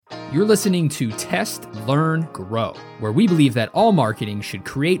You're listening to Test, Learn, Grow, where we believe that all marketing should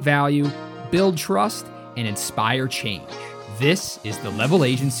create value, build trust, and inspire change. This is the Level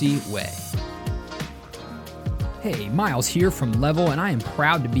Agency way. Hey, Miles here from Level, and I am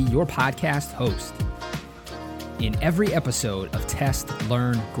proud to be your podcast host. In every episode of Test,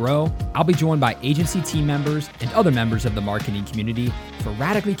 Learn, Grow, I'll be joined by agency team members and other members of the marketing community for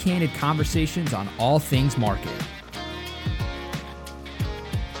radically candid conversations on all things marketing.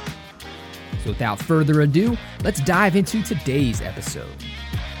 So without further ado, let's dive into today's episode.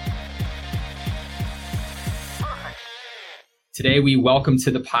 Today, we welcome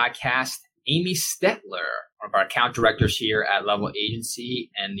to the podcast Amy Stetler, one of our account directors here at Level Agency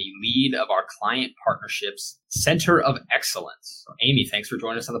and the lead of our Client Partnerships Center of Excellence. So Amy, thanks for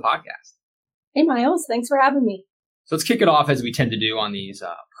joining us on the podcast. Hey, Miles. Thanks for having me. So let's kick it off as we tend to do on these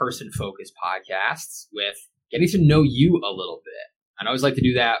person-focused podcasts with getting to know you a little bit. And I always like to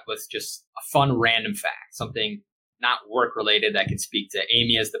do that with just a fun random fact, something not work-related that can speak to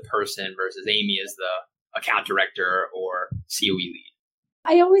Amy as the person versus Amy as the account director or COE lead.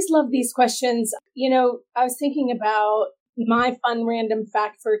 I always love these questions. You know, I was thinking about my fun random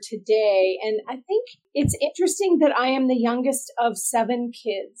fact for today, and I think it's interesting that I am the youngest of 7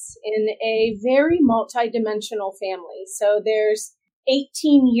 kids in a very multidimensional family. So there's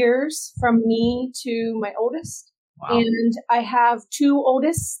 18 years from me to my oldest. Wow. And I have 2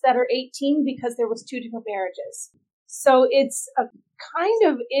 oldest that are 18 because there was 2 different marriages. So it's a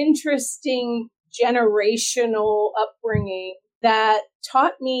kind of interesting generational upbringing that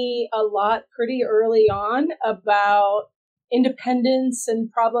taught me a lot pretty early on about independence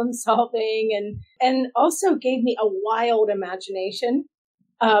and problem solving and also gave me a wild imagination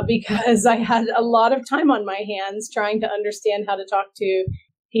because I had a lot of time on my hands trying to understand how to talk to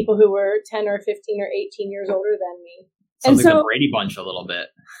people who were 10 or 15 or 18 years older than me. Sounds like the Brady Bunch a little bit.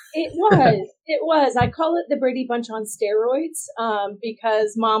 It was. I call it the Brady Bunch on steroids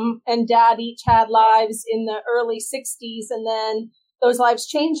because mom and dad each had lives in the early 60s, and then those lives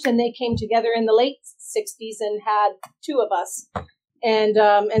changed and they came together in the late 60s and had 2 of us.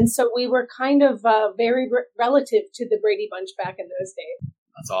 And so we were kind of very relative to the Brady Bunch back in those days.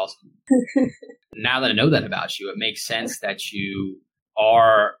 That's awesome. Now that I know that about you, it makes sense that you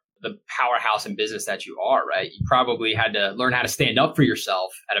are the powerhouse in business that you are, right? You probably had to learn how to stand up for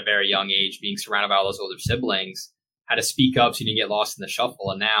yourself at a very young age, being surrounded by all those older siblings, how to speak up so you didn't get lost in the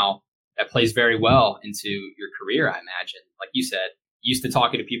shuffle. And now that plays very well into your career, I imagine. Like you said, used to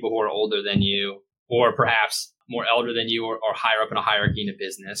talking to people who are older than you, or perhaps more elder than you, or higher up in a hierarchy in a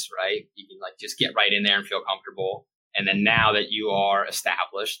business, right? You can like just get right in there and feel comfortable. And then now that you are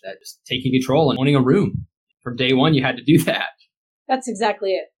established, that just taking control and owning a room. From day one, you had to do that. That's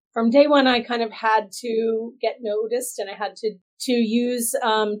exactly it. From day one, I kind of had to get noticed, and I had to use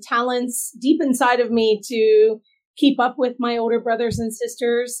talents deep inside of me to keep up with my older brothers and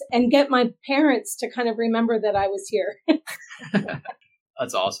sisters and get my parents to kind of remember that I was here.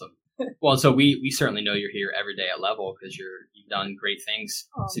 That's awesome. Well, so we certainly know you're here every day at Level because you've done great things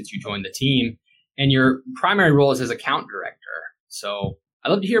since you joined the team, and your primary role is as account director. So I'd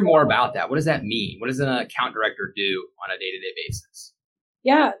love to hear more about that. What does that mean? What does an account director do on a day-to-day basis?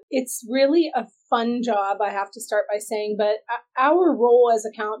 Yeah, it's really a fun job, I have to start by saying, but our role as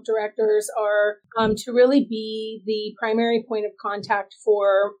account directors are to really be the primary point of contact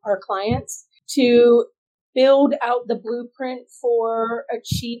for our clients, to build out the blueprint for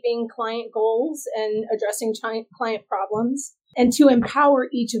achieving client goals and addressing client problems, and to empower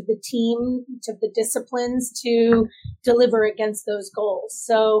each of the team, each of the disciplines to deliver against those goals.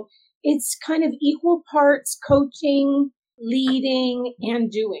 So it's kind of equal parts coaching, leading, and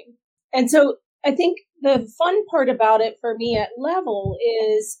doing. And so I think the fun part about it for me at Level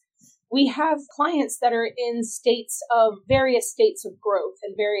is we have clients that are in various states of growth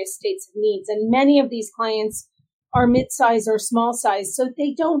and various states of needs. And many of these clients are mid-size or small size, so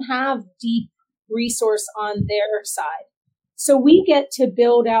they don't have deep resource on their side. So we get to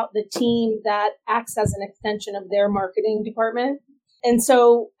build out the team that acts as an extension of their marketing department. And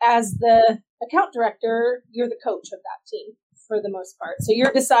so as the account director, you're the coach of that team for the most part. So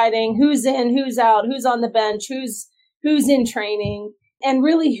you're deciding who's in, who's out, who's on the bench, who's in training, and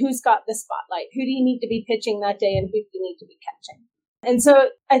really who's got the spotlight. Who do you need to be pitching that day and who do you need to be catching? And so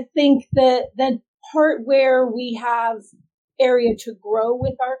I think the part where we have area to grow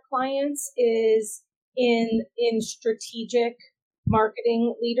with our clients is in strategic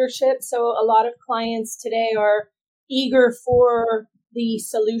marketing leadership. So a lot of clients today are eager for the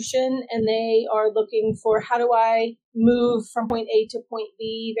solution and they are looking for how do I move from point A to point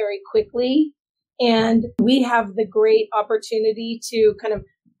B very quickly. And we have the great opportunity to kind of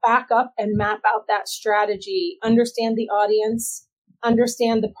back up and map out that strategy, understand the audience,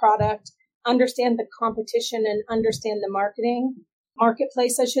 understand the product, understand the competition, and understand the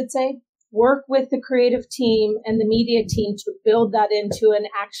marketplace, I should say. Work with the creative team and the media team to build that into an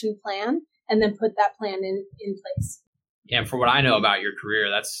action plan and then put that plan in place. And for what I know about your career,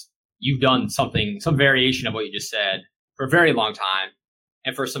 you've done some variation of what you just said for a very long time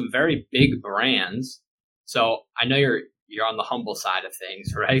and for some very big brands. So I know you're on the humble side of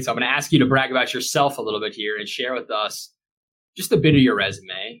things, right? So I'm going to ask you to brag about yourself a little bit here and share with us just a bit of your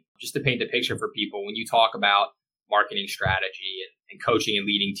resume, just to paint the picture for people when you talk about marketing strategy and coaching and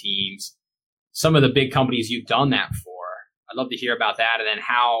leading teams, some of the big companies you've done that for. I'd love to hear about that, and then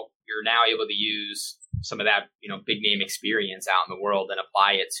how you're now able to use some of that, big name experience out in the world and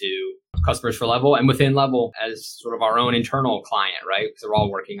apply it to customers for Level and within Level as sort of our own internal client, right? Because we're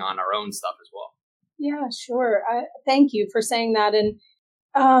all working on our own stuff as well. Yeah, sure. Thank you for saying that. And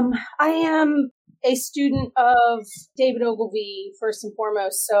I am a student of David Ogilvy, first and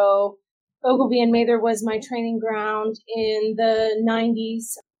foremost. So Ogilvy and Mather was my training ground in the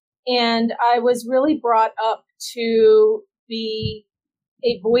 90s. And I was really brought up to be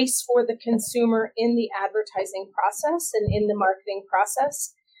a voice for the consumer in the advertising process and in the marketing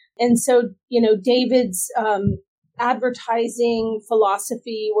process. And so, David's advertising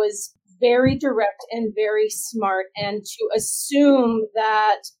philosophy was very direct and very smart, and to assume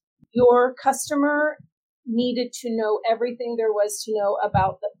that your customer needed to know everything there was to know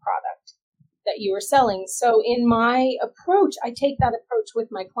about the product that you were selling. So in my approach, I take that approach with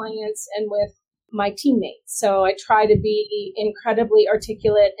my clients and with my teammates. So I try to be incredibly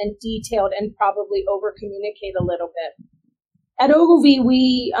articulate and detailed and probably over communicate a little bit. At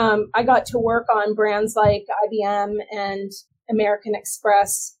Ogilvy, I got to work on brands like IBM and American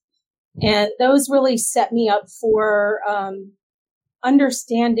Express. And those really set me up for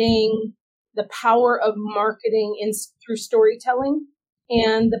understanding the power of marketing through storytelling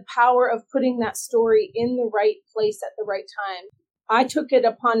and the power of putting that story in the right place at the right time. I took it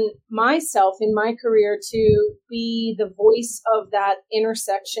upon myself in my career to be the voice of that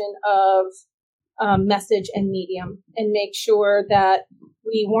intersection of message and medium, and make sure that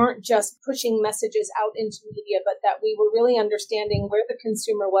we weren't just pushing messages out into media, but that we were really understanding where the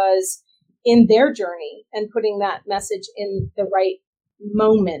consumer was in their journey and putting that message in the right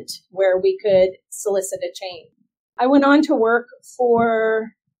moment where we could solicit a change. I went on to work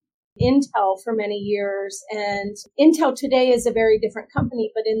for Intel for many years, and Intel today is a very different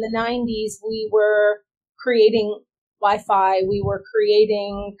company, but in the 90s, we were creating Wi-Fi, we were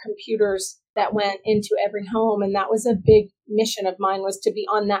creating computers that went into every home, and that was a big mission of mine, was to be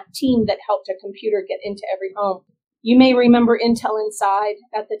on that team that helped a computer get into every home. You may remember Intel Inside.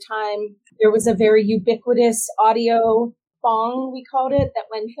 At the time, there was a very ubiquitous audio bong, we called it, that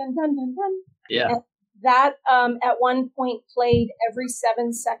went dun, dun, dun, dun. Yeah. And that at one point played every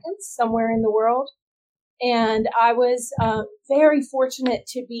 7 seconds somewhere in the world. And I was very fortunate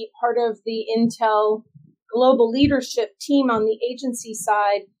to be part of the Intel global leadership team on the agency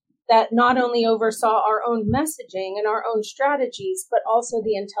side that not only oversaw our own messaging and our own strategies, but also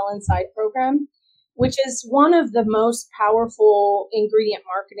the Intel Inside program, which is one of the most powerful ingredient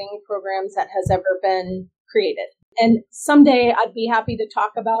marketing programs that has ever been created. And someday I'd be happy to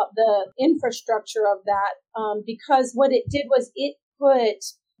talk about the infrastructure of that, because what it did was it put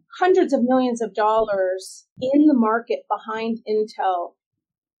hundreds of millions of dollars in the market behind Intel,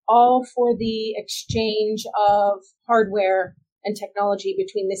 all for the exchange of hardware and technology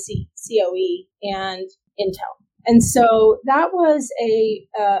between the COE and Intel. And so that was a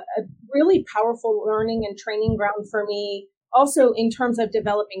really powerful learning and training ground for me, also in terms of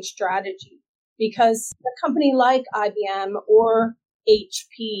developing strategy, because a company like IBM or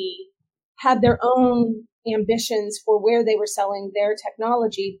HP had their own ambitions for where they were selling their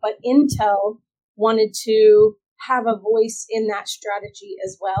technology, but Intel wanted to have a voice in that strategy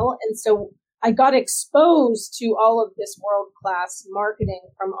as well. And so I got exposed to all of this world-class marketing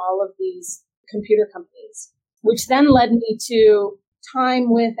from all of these computer companies, which then led me to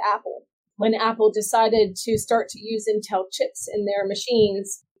time with Apple. When Apple decided to start to use Intel chips in their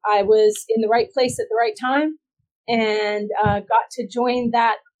machines, I was in the right place at the right time and got to join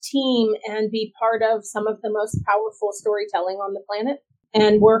that team and be part of some of the most powerful storytelling on the planet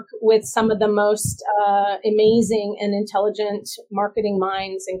and work with some of the most amazing and intelligent marketing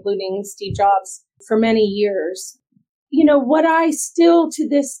minds, including Steve Jobs, for many years. You know, what I still to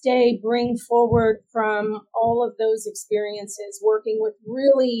this day bring forward from all of those experiences, working with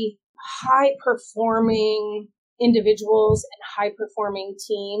really high-performing individuals and high-performing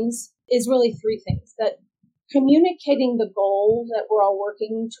teams, is really three things. That communicating the goal that we're all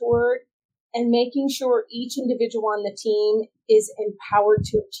working toward and making sure each individual on the team is empowered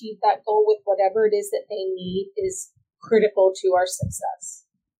to achieve that goal with whatever it is that they need is critical to our success.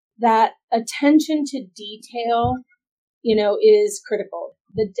 That attention to detail, is critical.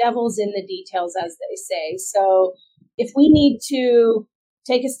 The devil's in the details, as they say. So if we need to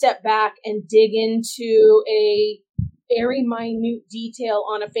take a step back and dig into a very minute detail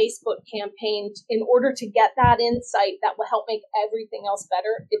on a Facebook campaign in order to get that insight that will help make everything else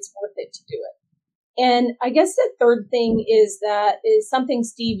better, it's worth it to do it. And I guess the third thing is something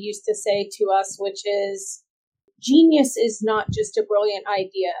Steve used to say to us, which is genius is not just a brilliant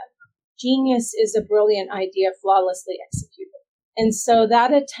idea. Genius is a brilliant idea flawlessly executed. And so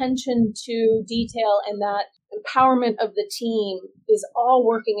that attention to detail and that empowerment of the team is all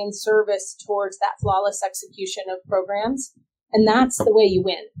working in service towards that flawless execution of programs. And that's the way you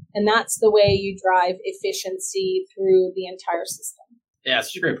win. And that's the way you drive efficiency through the entire system. Yeah, it's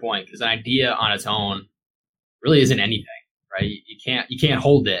such a great point, because an idea on its own really isn't anything, right? You can't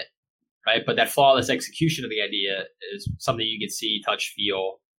hold it, right? But that flawless execution of the idea is something you can see, touch,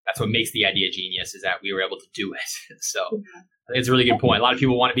 feel. That's what makes the idea genius, is that we were able to do it. So I think it's a really good point. A lot of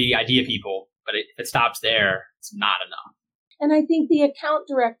people want to be idea people, but if it stops there, it's not enough. And I think the account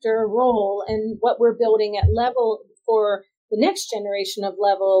director role and what we're building at Level for the next generation of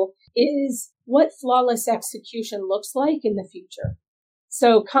Level is what flawless execution looks like in the future.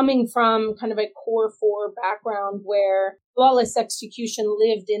 So coming from kind of a core 4 background where flawless execution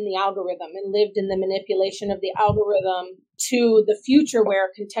lived in the algorithm and lived in the manipulation of the algorithm, to the future where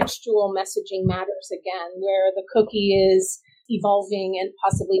contextual messaging matters again, where the cookie is evolving and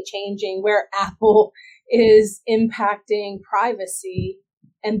possibly changing, where Apple is impacting privacy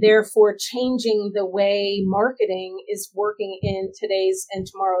and therefore changing the way marketing is working in today's and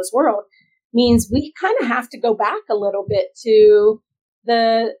tomorrow's world, means we kind of have to go back a little bit to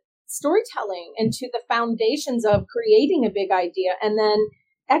the storytelling and to the foundations of creating a big idea and then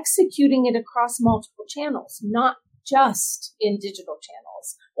executing it across multiple channels, not just in digital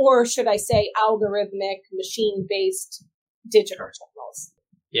channels, or should I say algorithmic, machine-based digital channels.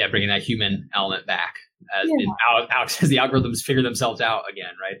 Yeah, bringing that human element back. As the algorithms figure themselves out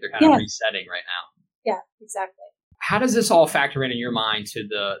again, right? They're kind of resetting right now. Yeah, exactly. How does this all factor in your mind to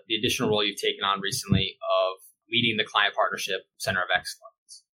the additional role you've taken on recently of leading the Client Partnership Center of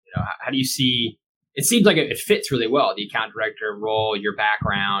Excellence? How do you see, it seems like it fits really well, the account director role, your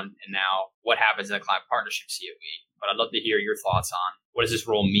background, and now what happens in the Client Partnership COE. But I'd love to hear your thoughts on what does this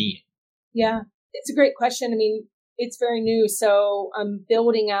role mean? Yeah, it's a great question. I mean, it's very new. So I'm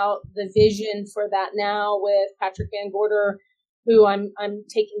building out the vision for that now with Patrick Van Gorder, who I'm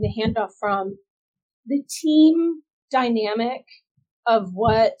taking the handoff from. The team dynamic of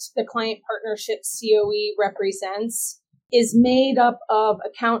what the Client Partnership COE represents is made up of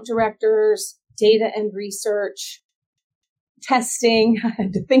account directors, data and research, testing. I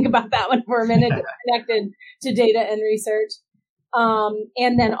had to think about that one for a minute. It's connected to data and research,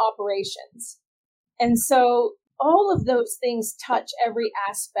 and then operations. And so all of those things touch every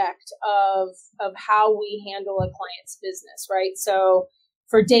aspect of how we handle a client's business, right? So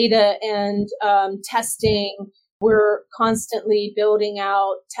for data and testing, we're constantly building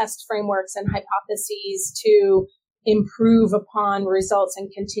out test frameworks and hypotheses to improve upon results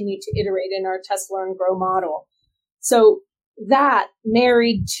and continue to iterate in our test, learn, grow model. So that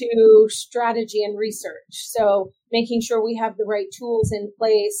married to strategy and research. So making sure we have the right tools in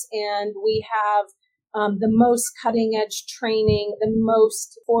place and we have the most cutting edge training, the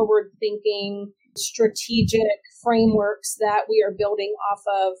most forward thinking strategic frameworks that we are building off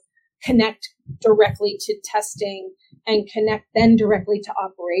of, connect directly to testing and connect then directly to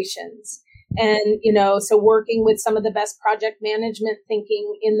operations. And, so working with some of the best project management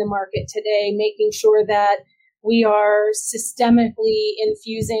thinking in the market today, making sure that we are systemically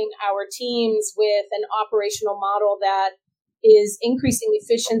infusing our teams with an operational model that is increasing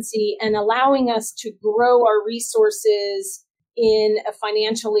efficiency and allowing us to grow our resources in a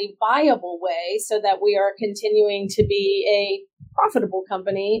financially viable way so that we are continuing to be a profitable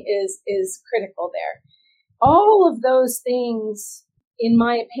company is critical there. All of those things, in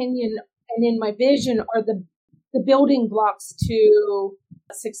my opinion and in my vision, are the building blocks to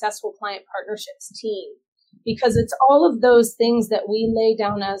a successful client partnerships team. Because it's all of those things that we lay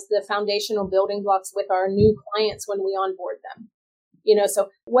down as the foundational building blocks with our new clients when we onboard them. So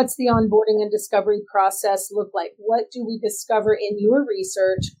what's the onboarding and discovery process look like? What do we discover in your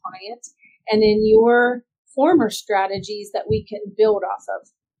research, client, and in your former strategies that we can build off of?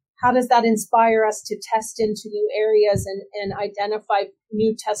 How does that inspire us to test into new areas and identify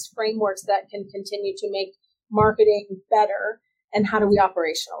new test frameworks that can continue to make marketing better, and how do we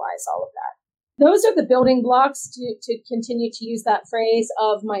operationalize all of that? Those are the building blocks to continue to use that phrase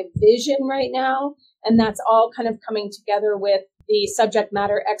of my vision right now. And that's all kind of coming together with the subject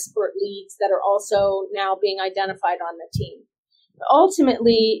matter expert leads that are also now being identified on the team.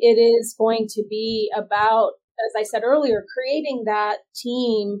 Ultimately, it is going to be about, as I said earlier, creating that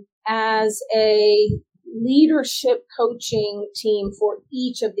team as a leadership coaching team for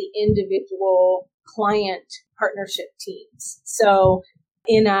each of the individual client partnership teams. So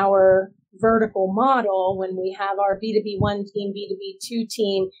in our vertical model, when we have our B2B1 team, B2B2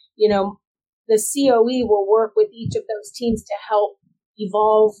 team, the COE will work with each of those teams to help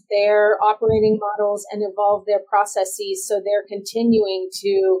evolve their operating models and evolve their processes so they're continuing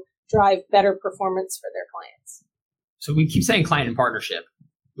to drive better performance for their clients. So we keep saying client and partnership,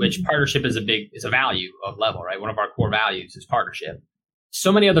 which partnership is a value of Level, right? One of our core values is partnership.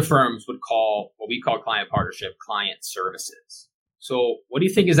 So many other firms would call what we call client partnership client services. So what do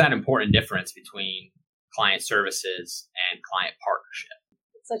you think is that important difference between client services and client partnership?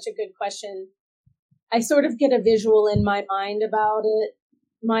 It's such a good question. I sort of get a visual in my mind about it,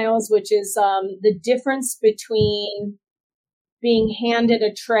 Miles, which is the difference between being handed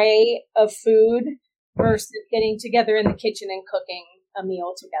a tray of food versus getting together in the kitchen and cooking a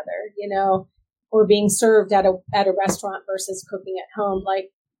meal together, or being served at a restaurant versus cooking at home. Like,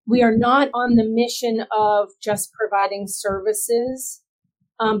 we are not on the mission of just providing services,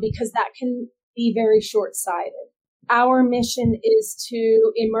 because that can be very short-sighted. Our mission is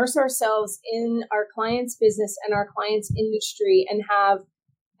to immerse ourselves in our client's business and our client's industry and have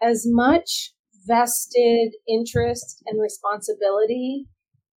as much vested interest and responsibility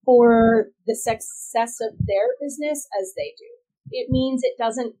for the success of their business as they do. It means it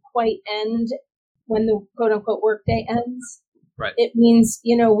doesn't quite end when the quote unquote workday ends. Right. It means,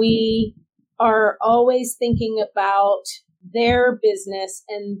 we are always thinking about their business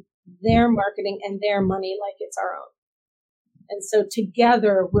and their marketing and their money like it's our own. And so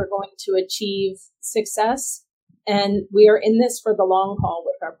together we're going to achieve success, and we are in this for the long haul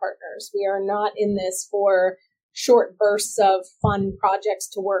with our partners. We are not in this for short bursts of fun projects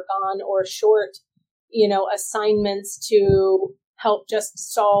to work on or short, assignments to help just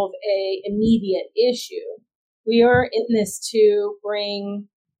solve a immediate issue. We are in this to bring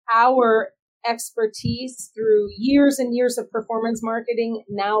our expertise through years and years of performance marketing,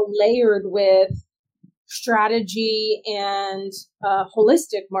 now layered with strategy and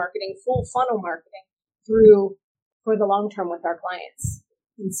holistic marketing, full funnel marketing for the long term with our clients.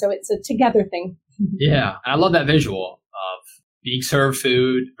 And so it's a together thing. Yeah. And I love that visual of being served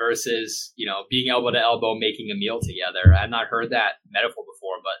food versus, being elbow to elbow, making a meal together. I've not heard that metaphor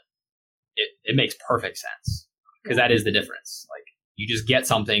before, but it makes perfect sense, because that is the difference. Like, you just get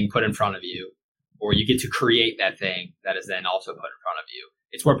something put in front of you, or you get to create that thing that is then also put in front of you.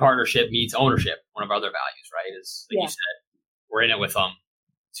 It's where partnership meets ownership. One of our other values, right? Is, like you said, we're in it with them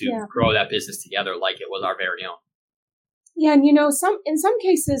to grow that business together like it was our very own. Yeah. And, in some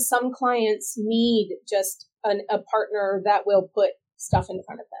cases, some clients need just a partner that will put stuff in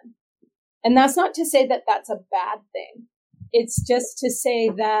front of them. And that's not to say that that's a bad thing. It's just to say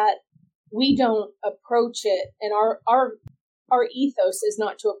that we don't approach it, and our ethos is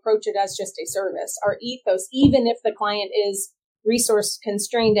not to approach it as just a service. Our ethos, even if the client is resource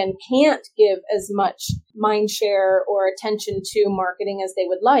constrained and can't give as much mind share or attention to marketing as they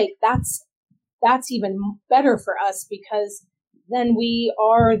would like, that's even better for us, because then we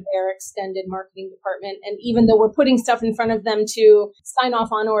are their extended marketing department. And even though we're putting stuff in front of them to sign off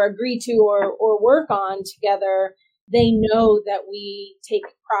on or agree to or work on together, they know that we take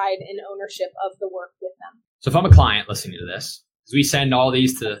pride in ownership of the work with them. So if I'm a client listening to this, because we send all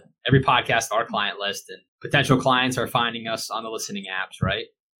these to every podcast to our client list, and potential clients are finding us on the listening apps, right?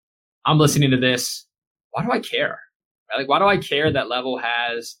 I'm listening to this. Why do I care? Right? Like, why do I care that Level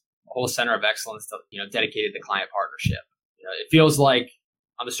has a whole center of excellence dedicated to client partnership? It feels like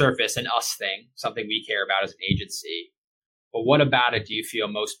on the surface an us thing, something we care about as an agency. But what about it do you feel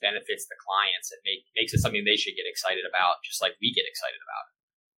most benefits the clients and makes it something they should get excited about, just like we get excited about it?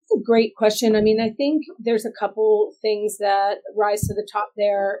 That's a great question. I mean, I think there's a couple things that rise to the top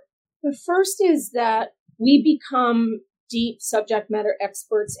there. The first is that we become deep subject matter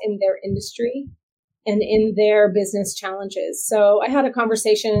experts in their industry and in their business challenges. So I had a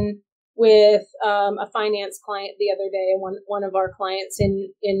conversation with a finance client the other day, one of our clients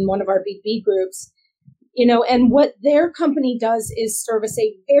in one of our B2B groups, and what their company does is service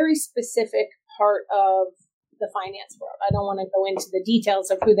a very specific part of the finance world. I don't want to go into the details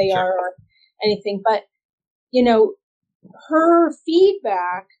of who they are or anything, but, her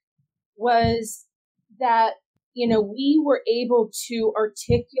feedback was that we were able to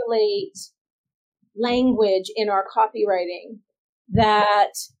articulate language in our copywriting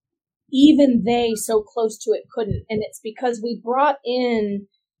that even they so close to it couldn't. And it's because we brought in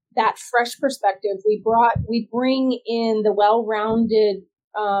that fresh perspective. We bring in the well-rounded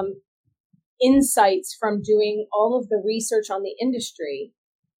insights from doing all of the research on the industry.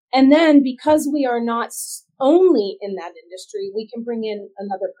 And then because we are not only in that industry, we can bring in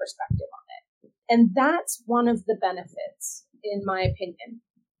another perspective on it. And that's one of the benefits, in my opinion,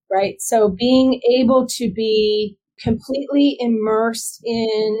 right? So being able to be completely immersed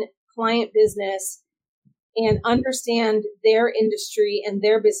in client business and understand their industry and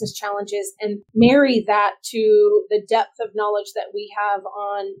their business challenges and marry that to the depth of knowledge that we have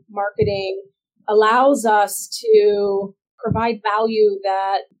on marketing allows us to provide value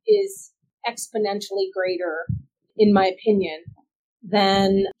that is exponentially greater, in my opinion,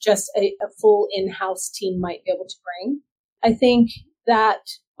 than just a full in-house team might be able to bring. I think that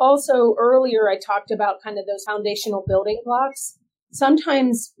also earlier I talked about kind of those foundational building blocks.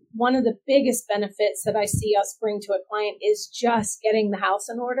 Sometimes one of the biggest benefits that I see us bring to a client is just getting the house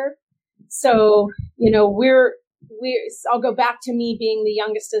in order. So, I'll go back to me being the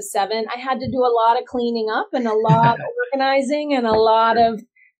youngest of 7. I had to do a lot of cleaning up and a lot of organizing and a lot of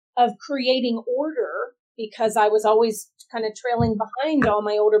creating order because I was always kind of trailing behind all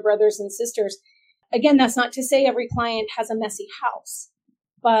my older brothers and sisters. Again, that's not to say every client has a messy house,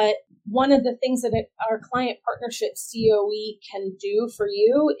 but one of the things that our client partnership COE can do for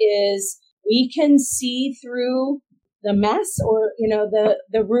you is we can see through the mess or,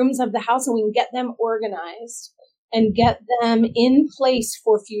 the rooms of the house, and we can get them organized and get them in place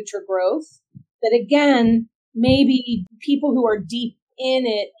for future growth. That again, maybe people who are deep in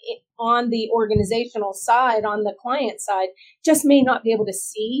it on the organizational side, on the client side, just may not be able to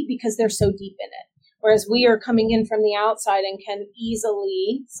see because they're so deep in it. Whereas we are coming in from the outside and can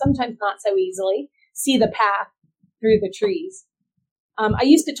easily, sometimes not so easily, see the path through the trees. I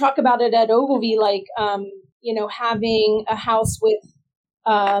used to talk about it at Ogilvy, like, having a house with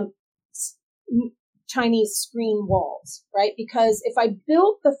Chinese screen walls, right? Because if I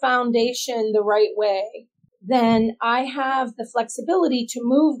built the foundation the right way, then I have the flexibility to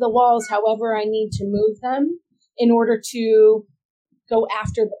move the walls however I need to move them in order to go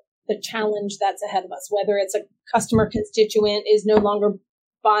after the challenge that's ahead of us, whether it's a customer constituent is no longer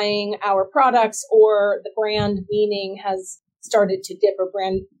buying our products or the brand meaning has started to dip or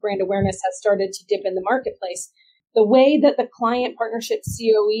brand awareness has started to dip in the marketplace. The way that the client partnership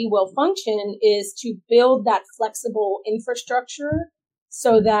COE will function is to build that flexible infrastructure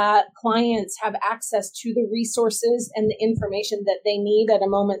so that clients have access to the resources and the information that they need at a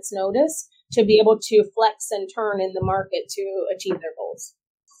moment's notice to be able to flex and turn in the market to achieve their goals.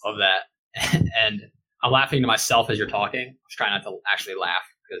 Love that. And I'm laughing to myself as you're talking. I was trying not to actually laugh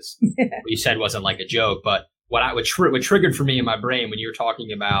because what you said wasn't like a joke, but what triggered for me in my brain when you were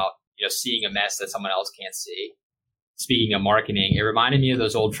talking about, seeing a mess that someone else can't see. Speaking of marketing, it reminded me of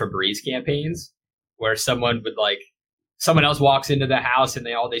those old Febreze campaigns where someone else walks into the house and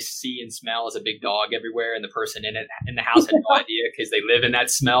they see and smell is a big dog everywhere, and the person in the house had no idea because they live in that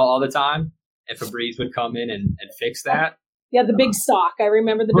smell all the time. And Febreze would come in and fix that. Yeah, the big sock. I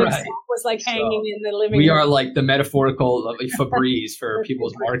remember the big sock was hanging in the living room. We are like the metaphorical Febreze for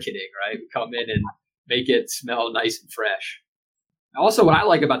people's marketing, right? We come in and make it smell nice and fresh. Also, what I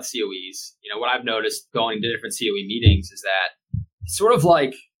like about the COEs, what I've noticed going to different COE meetings is that it's sort of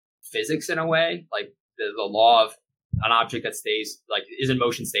like physics in a way, like the law of an object that is in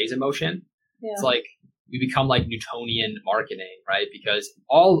motion stays in motion. Yeah. It's like we become like Newtonian marketing, right? Because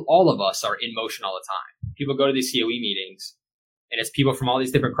all of us are in motion all the time. People go to these COE meetings and it's people from all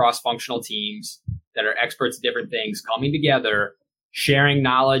these different cross-functional teams that are experts at different things coming together, sharing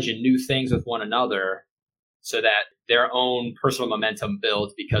knowledge and new things with one another so that their own personal momentum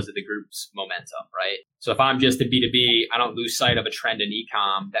builds because of the group's momentum, right? So if I'm just a B2B, I don't lose sight of a trend in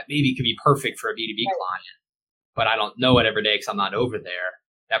e-com that maybe could be perfect for a B2B client, but I don't know it every day because I'm not over there.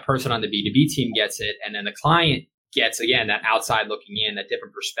 That person on the B2B team gets it, and then the client gets, again, that outside looking in, that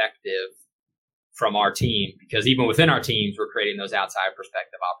different perspective from our team, because even within our teams, we're creating those outside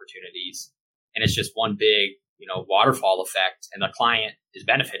perspective opportunities. And it's just one big, waterfall effect, and the client is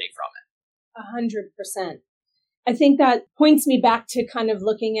benefiting from it. 100%. I think that points me back to kind of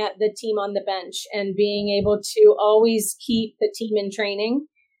looking at the team on the bench and being able to always keep the team in training.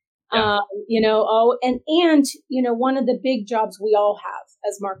 Yeah. One of the big jobs we all have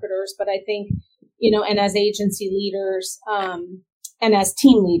as marketers, but I think, and as agency leaders, and as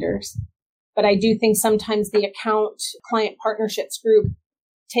team leaders, but I do think sometimes the account client partnerships group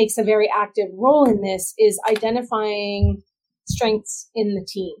takes a very active role in this, is identifying strengths in the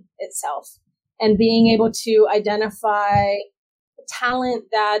team itself and being able to identify talent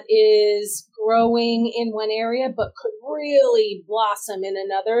that is growing in one area but could really blossom in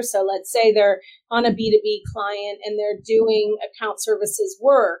another. So let's say they're on a B2B client and they're doing account services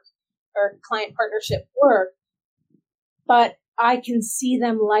work or client partnership work, but I can see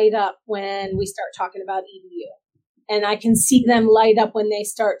them light up when we start talking about EDU. And I can see them light up when they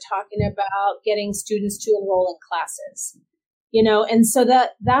start talking about getting students to enroll in classes. And so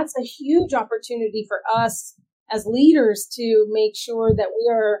that's a huge opportunity for us as leaders to make sure that we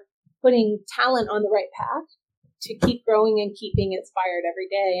are putting talent on the right path to keep growing and keeping inspired every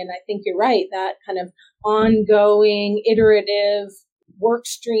day. And I think you're right, that kind of ongoing, iterative work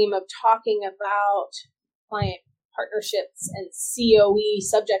stream of talking about client partnerships and COE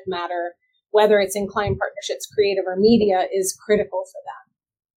subject matter, whether it's in client partnerships, creative, or media, is critical for that.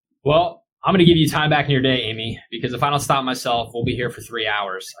 Well, I'm going to give you time back in your day, Amy, because if I don't stop myself, we'll be here for 3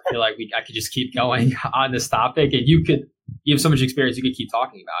 hours. I feel like I could just keep going on this topic, and you have so much experience, you could keep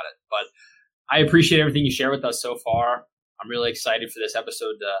talking about it. But I appreciate everything you share with us so far. I'm really excited for this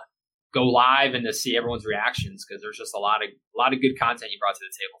episode to go live and to see everyone's reactions, because there's just a lot of good content you brought to the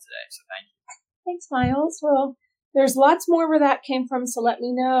table today. So thank you. Thanks, Miles. Well, there's lots more where that came from, so let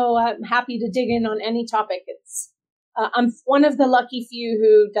me know. I'm happy to dig in on any topic. I'm one of the lucky few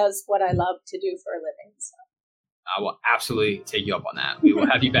who does what I love to do for a living. So. I will absolutely take you up on that. We will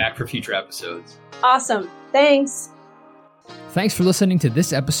have you back for future episodes. Awesome. Thanks. Thanks for listening to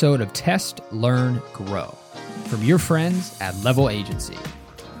this episode of Test, Learn, Grow from your friends at Level Agency.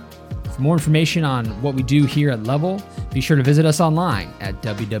 For more information on what we do here at Level, be sure to visit us online at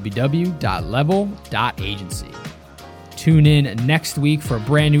www.level.agency. Tune in next week for a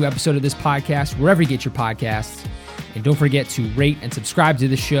brand new episode of this podcast, wherever you get your podcasts. And don't forget to rate and subscribe to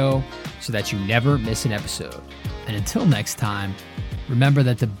the show so that you never miss an episode. And until next time, remember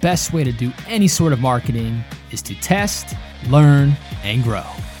that the best way to do any sort of marketing is to test, learn, and grow.